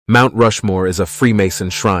Mount Rushmore is a Freemason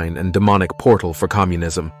shrine and demonic portal for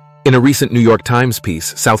communism. In a recent New York Times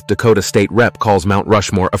piece, South Dakota State Rep calls Mount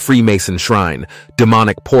Rushmore a Freemason shrine,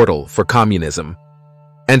 demonic portal for communism.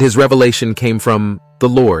 And his revelation came from the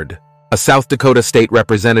Lord. A South Dakota state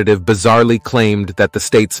representative bizarrely claimed that the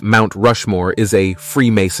state's Mount Rushmore is a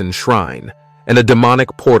Freemason shrine and a demonic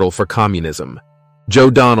portal for communism. Joe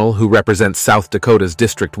Donnell, who represents South Dakota's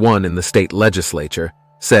District 1 in the state legislature,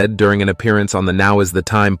 said during an appearance on the Now Is the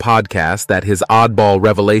Time podcast that his oddball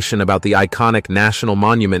revelation about the iconic national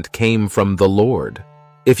monument came from the Lord.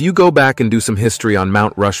 If you go back and do some history on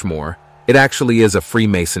Mount Rushmore, it actually is a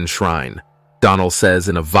Freemason shrine, Donnell says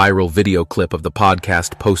in a viral video clip of the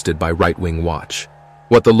podcast posted by Right Wing Watch.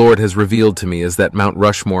 What the Lord has revealed to me is that Mount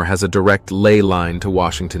Rushmore has a direct ley line to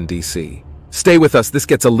Washington, D.C. Stay with us, this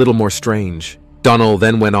gets a little more strange. Donnell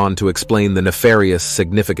then went on to explain the nefarious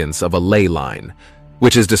significance of a ley line,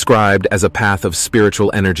 which is described as a path of spiritual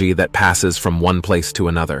energy that passes from one place to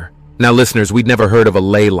another. Now listeners, we'd never heard of a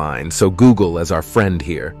ley line, so Google as our friend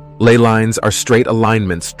here. Ley lines are straight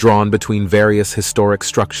alignments drawn between various historic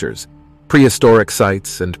structures, prehistoric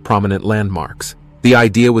sites, and prominent landmarks. The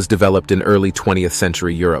idea was developed in early 20th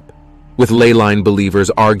century Europe, with ley line believers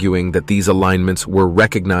arguing that these alignments were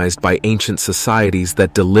recognized by ancient societies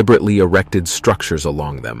that deliberately erected structures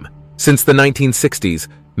along them. Since the 1960s,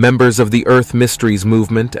 members of the Earth Mysteries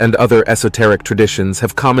movement and other esoteric traditions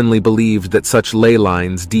have commonly believed that such ley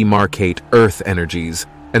lines demarcate Earth energies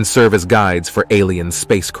and serve as guides for alien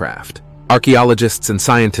spacecraft. Archaeologists and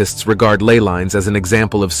scientists regard ley lines as an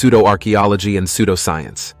example of pseudo-archaeology and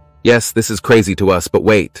pseudoscience. Yes, this is crazy to us, but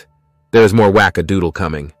wait, there's more wackadoodle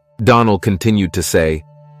coming. Donnell continued to say,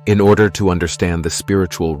 in order to understand the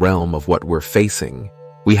spiritual realm of what we're facing,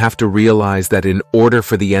 we have to realize that in order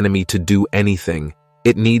for the enemy to do anything,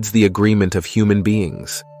 it needs the agreement of human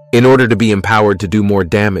beings. In order to be empowered to do more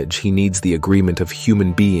damage, he needs the agreement of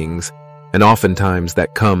human beings, and oftentimes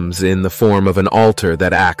that comes in the form of an altar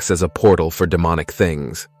that acts as a portal for demonic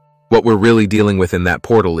things. What we're really dealing with in that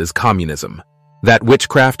portal is communism. That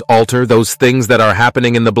witchcraft altar, those things that are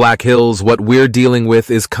happening in the Black Hills, what we're dealing with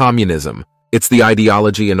is communism. It's the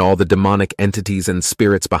ideology and all the demonic entities and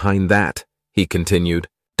spirits behind that, he continued.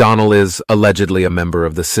 Donnell is allegedly a member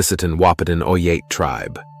of the Sisseton Wahpeton Oyate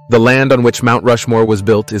tribe. The land on which Mount Rushmore was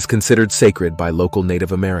built is considered sacred by local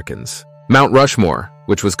Native Americans. Mount Rushmore,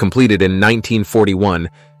 which was completed in 1941,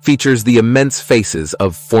 features the immense faces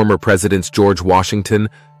of former Presidents George Washington,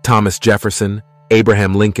 Thomas Jefferson,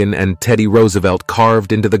 Abraham Lincoln, and Teddy Roosevelt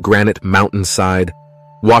carved into the granite mountainside.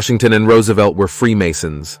 Washington and Roosevelt were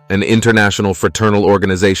Freemasons, an international fraternal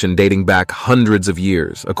organization dating back hundreds of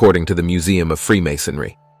years, according to the Museum of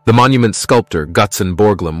Freemasonry. The monument's sculptor, Gutzon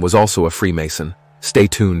Borglum, was also a Freemason. Stay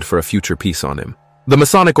tuned for a future piece on him. The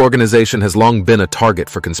Masonic organization has long been a target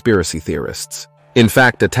for conspiracy theorists. In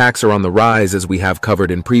fact, attacks are on the rise, as we have covered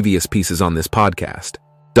in previous pieces on this podcast.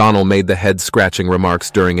 Donnell made the head-scratching remarks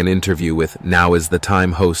during an interview with Now Is the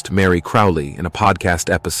Time host Mary Crowley in a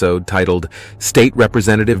podcast episode titled State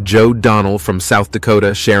Representative Joe Donnell from South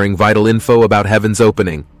Dakota sharing vital info about heaven's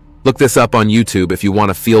opening. Look this up on YouTube if you want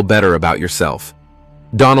to feel better about yourself.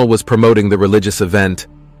 Donnell was promoting the religious event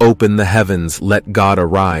Open the Heavens, Let God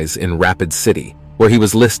Arise in Rapid City, where he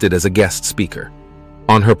was listed as a guest speaker.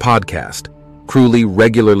 On her podcast, Crowley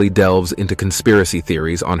regularly delves into conspiracy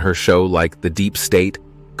theories on her show like the Deep State,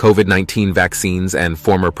 COVID-19 vaccines, and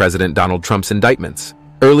former President Donald Trump's indictments.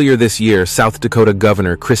 Earlier this year, South Dakota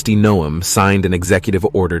Governor Kristi Noem signed an executive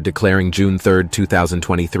order declaring June 3,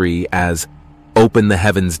 2023 as Open the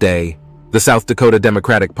Heavens Day. The South Dakota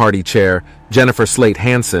Democratic Party chair, Jennifer Slate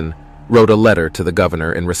Hansen, wrote a letter to the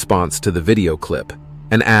governor in response to the video clip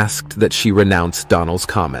and asked that she renounce Donnell's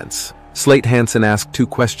comments. Slate Hansen asked two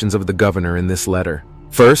questions of the governor in this letter.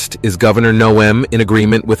 First, is Governor Noem in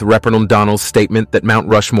agreement with Representative Donnell's statement that Mount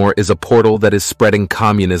Rushmore is a portal that is spreading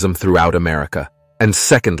communism throughout America? And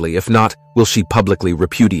secondly, if not, will she publicly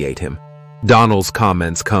repudiate him? Donnell's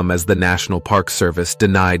comments come as the National Park Service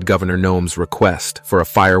denied Governor Noem's request for a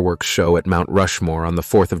fireworks show at Mount Rushmore on the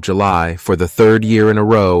 4th of July for the third year in a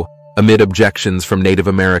row, amid objections from Native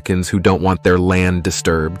Americans who don't want their land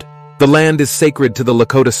disturbed. The land is sacred to the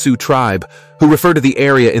Lakota Sioux tribe, who refer to the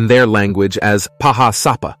area in their language as Paha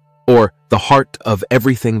Sapa, or the heart of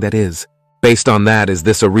everything that is. Based on that, is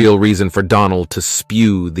this a real reason for Donnell to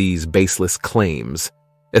spew these baseless claims,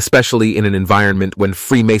 especially in an environment when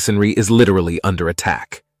Freemasonry is literally under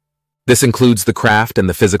attack? This includes the craft and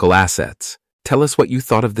the physical assets. Tell us what you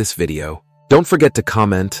thought of this video. Don't forget to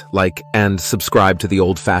comment, like, and subscribe to the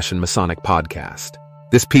Old-Fashioned Masonic podcast.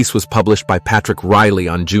 This piece was published by Patrick Riley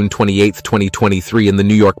on June 28, 2023 in the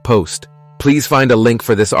New York Post. Please find a link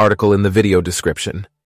for this article in the video description.